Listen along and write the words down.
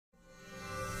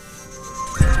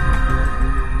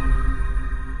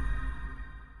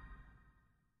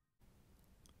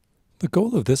The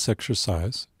goal of this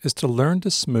exercise is to learn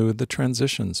to smooth the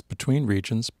transitions between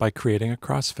regions by creating a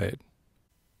crossfade.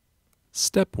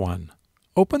 Step 1.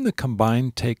 Open the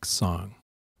combined take song.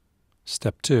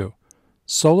 Step 2.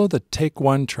 Solo the take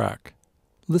 1 track.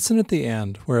 Listen at the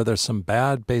end where there's some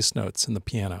bad bass notes in the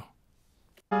piano.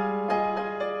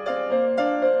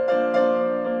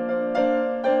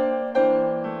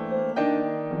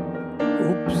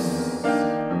 Oops.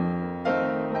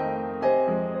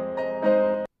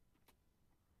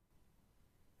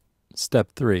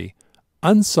 Step 3.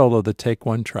 Unsolo the take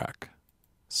 1 track.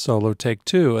 Solo take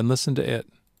 2 and listen to it.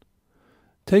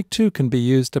 Take 2 can be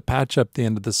used to patch up the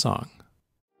end of the song.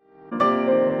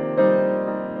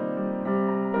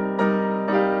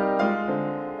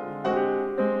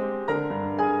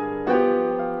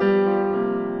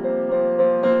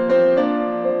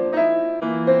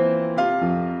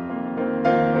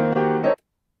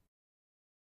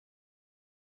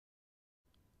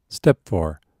 Step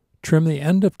 4. Trim the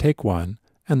end of take 1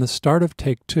 and the start of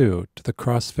take 2 to the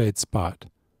crossfade spot.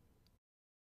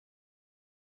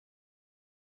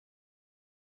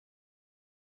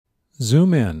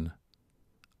 Zoom in.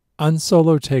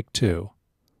 Unsolo take 2.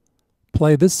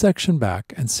 Play this section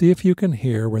back and see if you can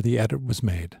hear where the edit was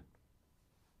made.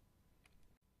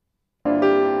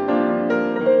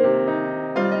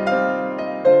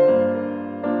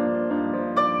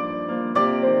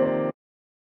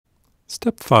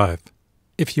 Step 5.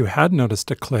 If you had noticed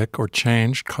a click or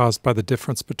change caused by the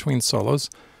difference between solos,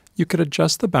 you could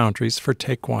adjust the boundaries for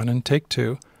take 1 and take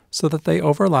 2 so that they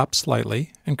overlap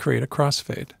slightly and create a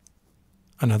crossfade.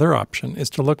 Another option is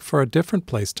to look for a different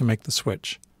place to make the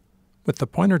switch. With the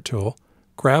pointer tool,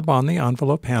 grab on the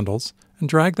envelope handles and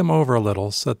drag them over a little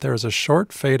so that there is a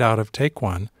short fade out of take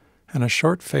 1 and a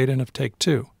short fade in of take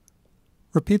 2.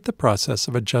 Repeat the process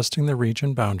of adjusting the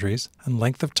region boundaries and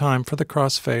length of time for the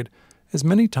crossfade as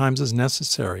many times as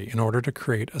necessary in order to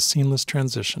create a seamless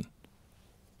transition.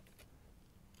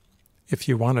 If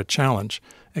you want a challenge,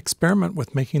 experiment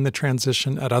with making the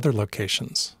transition at other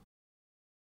locations.